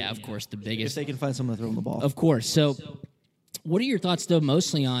 of course, the biggest. If they can find someone to throw him the ball. Of course. So what are your thoughts, though,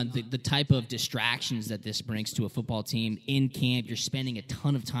 mostly on the type of distractions that this brings to a football team in camp? You're spending a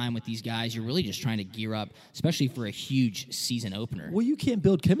ton of time with these guys. You're really just trying to gear up, especially for a huge season opener. Well, you can't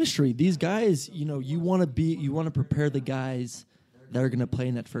build chemistry. These guys, you know, you want to prepare the guys that are going to play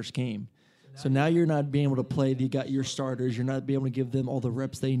in that first game. So now you're not being able to play your starters. You're not being able to give them all the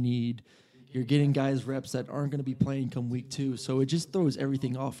reps they need. You're getting guys reps that aren't going to be playing come week 2. So it just throws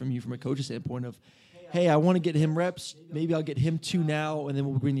everything off from you from a coach's standpoint of, hey, I want to get him reps. Maybe I'll get him 2 now, and then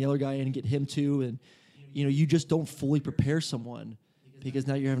we'll bring the other guy in and get him 2. And, you know, you just don't fully prepare someone because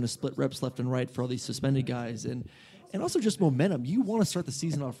now you're having to split reps left and right for all these suspended guys. And also just momentum. You want to start the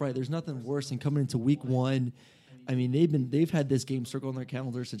season off right. There's nothing worse than coming into week 1. I mean, they've had this game circled on their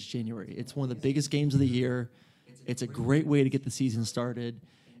calendar since January. It's one of the biggest games of the year. It's a great way to get the season started.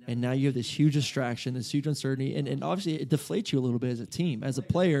 And now you have this huge distraction, this huge uncertainty. And obviously, it deflates you a little bit as a team. As a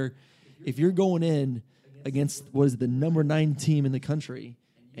player, if you're going in against, the number 9 team in the country,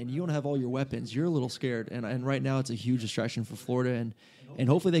 and you don't have all your weapons, you're a little scared. And right now, it's a huge distraction for Florida. And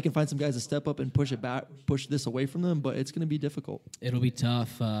hopefully they can find some guys to step up and push this away from them, but it's going to be difficult. It'll be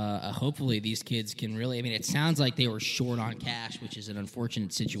tough. Hopefully these kids can really, I mean, it sounds like they were short on cash, which is an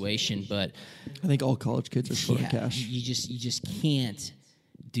unfortunate situation, but I think all college kids are short on cash. You just can't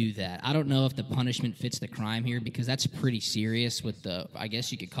do that. I don't know if the punishment fits the crime here because that's pretty serious with I guess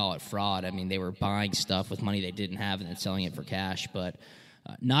you could call it fraud. I mean, they were buying stuff with money they didn't have and then selling it for cash, but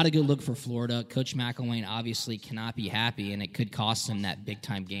not a good look for Florida. Coach McElwain obviously cannot be happy, and it could cost him that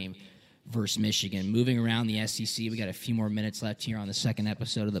big-time game versus Michigan. Moving around the SEC, we got a few more minutes left here on the second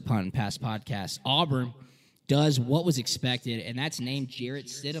episode of the Punt and Pass podcast. Auburn does what was expected, and that's named Jarrett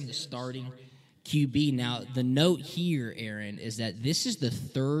Stidham the starting QB. Now, the note here, Aaron, is that this is the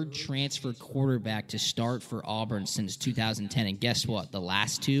 3rd transfer quarterback to start for Auburn since 2010, and guess what? The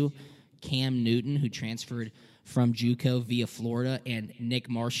last 2, Cam Newton, who transferred from JUCO via Florida, and Nick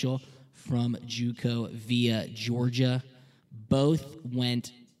Marshall from JUCO via Georgia. Both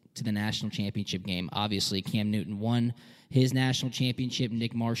went to the national championship game. Obviously, Cam Newton won his national championship.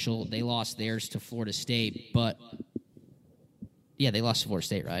 Nick Marshall, they lost theirs to Florida State, but they lost to Florida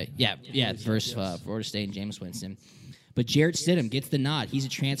State, right? Yeah, versus Florida State and Jameis Winston. But Jarrett Stidham gets the nod. He's a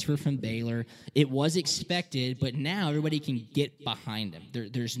transfer from Baylor. It was expected, but now everybody can get behind him.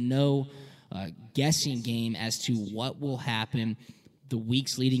 There's no guessing game as to what will happen the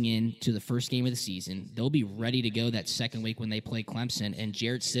weeks leading in to the first game of the season. They'll be ready to go that second week when they play Clemson. And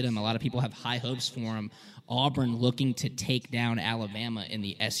Jarrett Stidham, a lot of people have high hopes for him. Auburn looking to take down Alabama in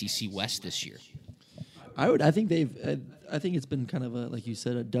the SEC West this year. I think it's been kind of like you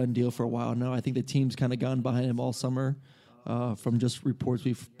said, a done deal for a while now. I think the team's kind of gone behind him all summer, from just reports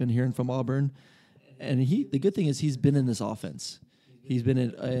we've been hearing from Auburn. And the good thing is he's been in this offense. He's been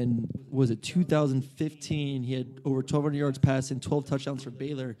in 2015. He had over 1,200 yards passing, 12 touchdowns for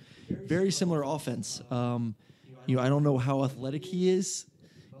Baylor. Very similar offense. I don't know how athletic he is.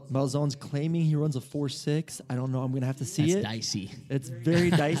 Malzahn's claiming he runs a 4.6. I don't know. I'm going to have to see it. That's dicey. It's very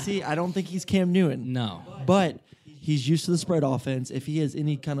dicey. I don't think he's Cam Newton. No. But he's used to the spread offense. If he has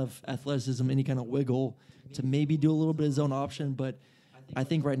any kind of athleticism, any kind of wiggle to maybe do a little bit of zone option, but I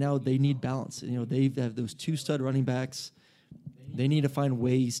think right now they need balance. They have those two stud running backs. They need to find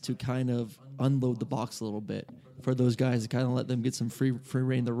ways to kind of unload the box a little bit for those guys to kind of let them get some free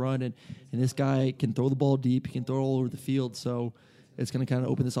reign to run. And this guy can throw the ball deep. He can throw it all over the field. So it's going to kind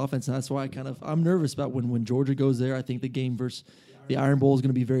of open this offense. And that's why I'm nervous about when Georgia goes there. I think the game versus the Iron Bowl is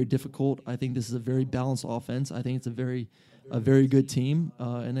going to be very difficult. I think this is a very balanced offense. I think it's a very good team,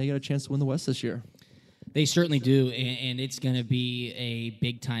 and they got a chance to win the West this year. They certainly do, and it's going to be a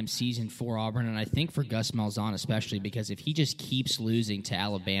big-time season for Auburn, and I think for Gus Malzahn especially, because if he just keeps losing to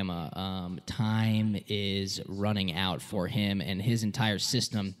Alabama, time is running out for him and his entire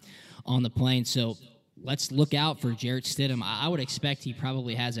system on the plane. So let's look out for Jarrett Stidham. I would expect he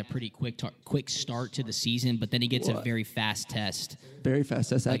probably has a pretty quick start to the season, but then he gets a very fast test. Very fast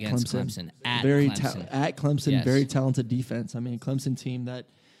test at Clemson. At Clemson, yes. Very talented defense. I mean, Clemson team that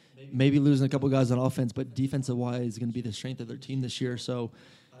maybe losing a couple guys on offense, but defensive-wise is going to be the strength of their team this year. So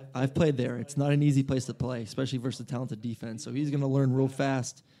I've played there. It's not an easy place to play, especially versus a talented defense. So he's going to learn real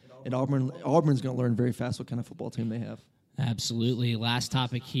fast, and Auburn's going to learn very fast what kind of football team they have. Absolutely. Last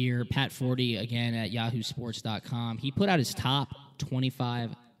topic here, Pat Forty, again, at yahoosports.com. He put out his top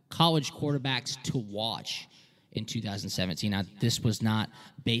 25 college quarterbacks to watch in 2017. Now, this was not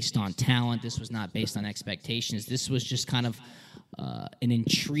based on talent. This was not based on expectations. This was just kind of an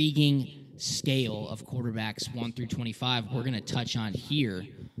intriguing scale of quarterbacks 1 through 25. We're going to touch on here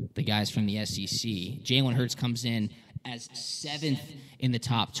the guys from the SEC. Jalen Hurts comes in as 7th in the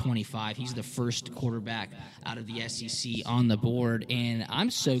top 25. He's the first quarterback out of the SEC on the board. And I'm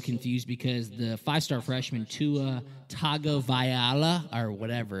so confused because the 5-star freshman Tua Tagovailoa, or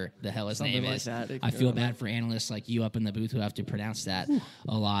whatever the hell his name is. I feel bad for analysts like you up in the booth who have to pronounce that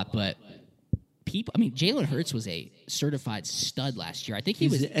a lot. But Jalen Hurts was a certified stud last year. I think he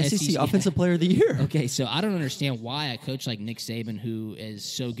was the SEC Offensive Player of the Year. Okay, so I don't understand why a coach like Nick Saban, who is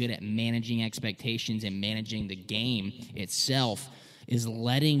so good at managing expectations and managing the game itself, is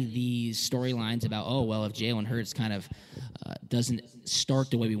letting these storylines about, if Jalen Hurts kind of doesn't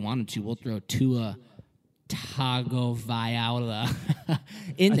start the way we want him to, we'll throw Tua Tagovailoa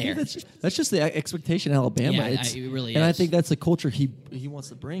in there. That's just the expectation in Alabama. Yeah, it really is. And I think that's the culture he wants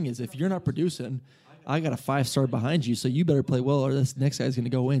to bring is if you're not producing, I got a 5-star behind you, so you better play well or this next guy's going to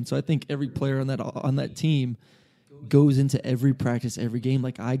go in. So I think every player on that team goes into every practice, every game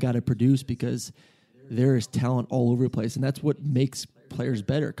like I got to produce because there is talent all over the place, and that's what makes players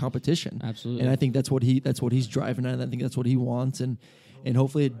better, competition. Absolutely. And I think that's what he's driving at, and I think that's what he wants, and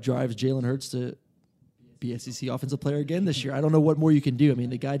hopefully it drives Jalen Hurts to be SEC Offensive Player again this year. I don't know what more you can do. I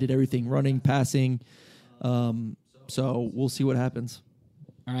mean, the guy did everything, running, passing, so we'll see what happens.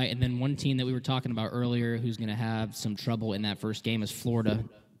 All right, and then one team that we were talking about earlier who's going to have some trouble in that first game is Florida.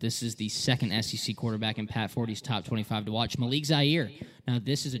 This is the second SEC quarterback in Pat Forty's top 25 to watch, Malik Zaire. Now,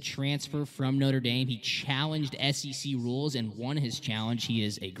 this is a transfer from Notre Dame. He challenged SEC rules and won his challenge. He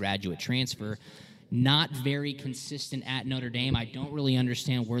is a graduate transfer. Not very consistent at Notre Dame. I don't really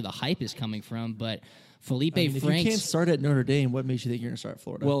understand where the hype is coming from, but Felipe Franks. If you can't start at Notre Dame, what makes you think you're going to start at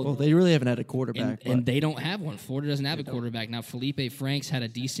Florida? Well, they really haven't had a quarterback. And they don't have one. Florida doesn't have a quarterback. Now, Felipe Franks had a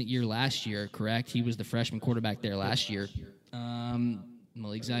decent year last year, correct? He was the freshman quarterback there last year.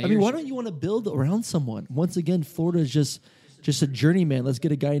 Malik Zaire. Why don't you want to build around someone? Once again, Florida is just a journeyman. Let's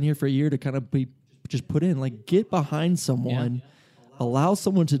get a guy in here for a year to kind of be just put in. Like, get behind someone. Yeah. Allow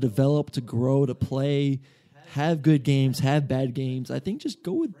someone to develop, to grow, to play, have good games, have bad games. I think just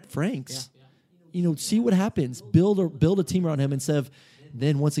go with Franks. See what happens. Build a team around him instead of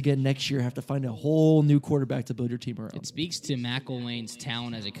then once again next year have to find a whole new quarterback to build your team around. It speaks to McElwain's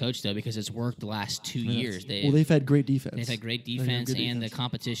talent as a coach, though, because it's worked the last 2 years. They've had great defense. They've had great defense, and the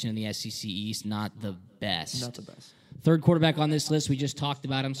competition in the SEC East, not the best. Not the best. Third quarterback on this list, we just talked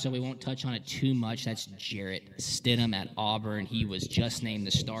about him, so we won't touch on it too much. That's Jarrett Stidham at Auburn. He was just named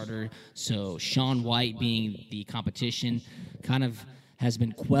the starter. So Sean White being the competition kind of has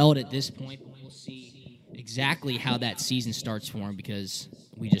been quelled at this point, but we'll see exactly how that season starts for him because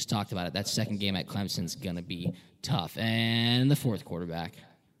we just talked about it. That second game at Clemson's going to be tough. And the fourth quarterback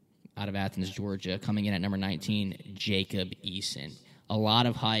out of Athens, Georgia, coming in at number 19, Jacob Eason. A lot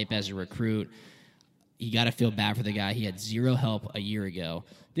of hype as a recruit. You got to feel bad for the guy. He had zero help a year ago.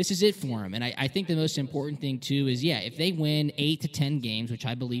 This is it for him. And I think the most important thing, too, is, if they win 8 to 10 games, which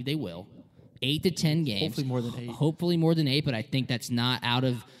I believe they will, 8 to 10 games. Hopefully more than 8. Hopefully more than 8, but I think that's not out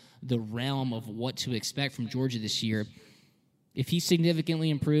of the realm of what to expect from Georgia this year. If he significantly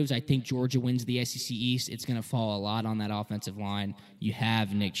improves, I think Georgia wins the SEC East. It's going to fall a lot on that offensive line. You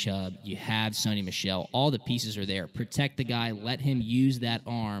have Nick Chubb. You have Sonny Michel. All the pieces are there. Protect the guy. Let him use that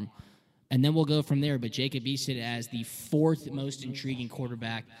arm. And then we'll go from there. But Jacob Eason as the fourth most intriguing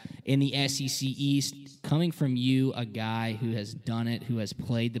quarterback in the SEC East, coming from you, a guy who has done it, who has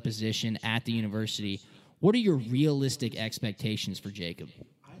played the position at the university. What are your realistic expectations for Jacob?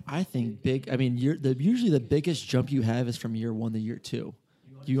 I think big. I mean, usually the biggest jump you have is from year 1 to year 2.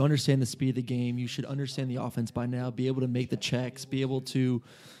 You understand the speed of the game. You should understand the offense by now, be able to make the checks, be able to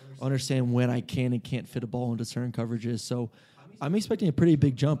understand when I can and can't fit a ball into certain coverages. So I'm expecting a pretty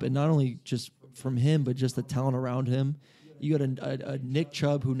big jump, and not only just from him, but just the talent around him. You got a Nick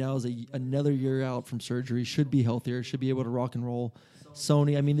Chubb, who now is another year out from surgery, should be healthier, should be able to rock and roll.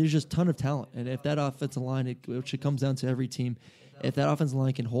 Sony, I mean, there's just a ton of talent. And if that offensive line, which it comes down to every team, if that offensive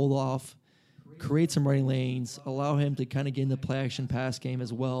line can hold off, create some running lanes, allow him to kind of get in the play-action pass game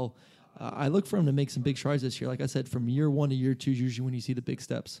as well, I look for him to make some big strides this year. Like I said, from year 1 to year 2 is usually when you see the big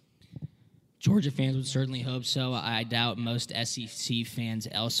steps. Georgia fans would certainly hope so. I doubt most SEC fans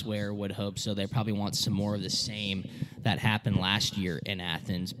elsewhere would hope so. They probably want some more of the same that happened last year in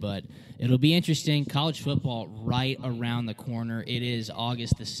Athens. But it'll be interesting. College football right around the corner. It is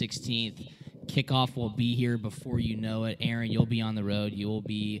August the 16th. Kickoff will be here before you know it. Aaron, you'll be on the road. You will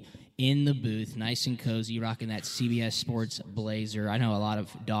be in the booth, nice and cozy, rocking that CBS Sports blazer. I know a lot of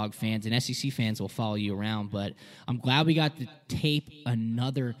Dog fans and SEC fans will follow you around, but I'm glad we got to tape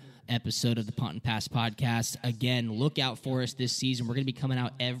another episode of the Punt and Pass podcast. Again, look out for us this season. We're going to be coming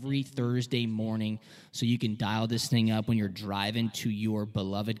out every Thursday morning, so you can dial this thing up when you're driving to your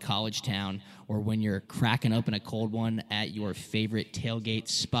beloved college town or when you're cracking open a cold one at your favorite tailgate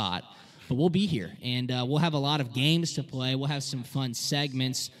spot. But we'll be here, and we'll have a lot of games to play. We'll have some fun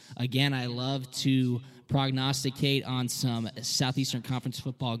segments. Again, I love to prognosticate on some Southeastern Conference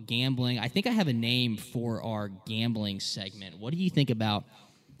football gambling. I think I have a name for our gambling segment. What do you think about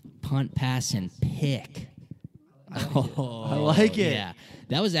punt, pass, and pick? I like it. Yeah,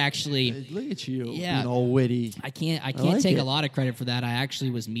 that was actually. Look at you, yeah, being all witty. I can't take a lot of credit for that. I actually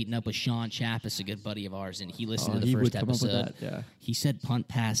was meeting up with Sean Chappis, a good buddy of ours, and he listened to the first episode. Yeah. He said punt,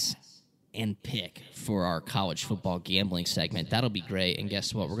 pass, and pick for our college football gambling segment. That'll be great. And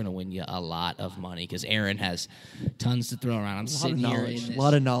guess what? We're going to win you a lot of money because Aaron has tons to throw around. I'm sitting here in this a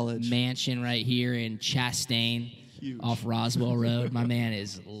lot of knowledge mansion right here in Chastain off Roswell Road. My man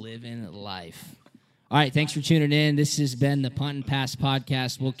is living life. All right, thanks for tuning in. This has been the Punt and Pass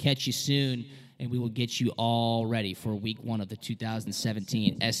podcast. We'll catch you soon, and we will get you all ready for week 1 of the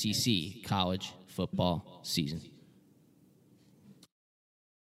 2017 SEC college football season.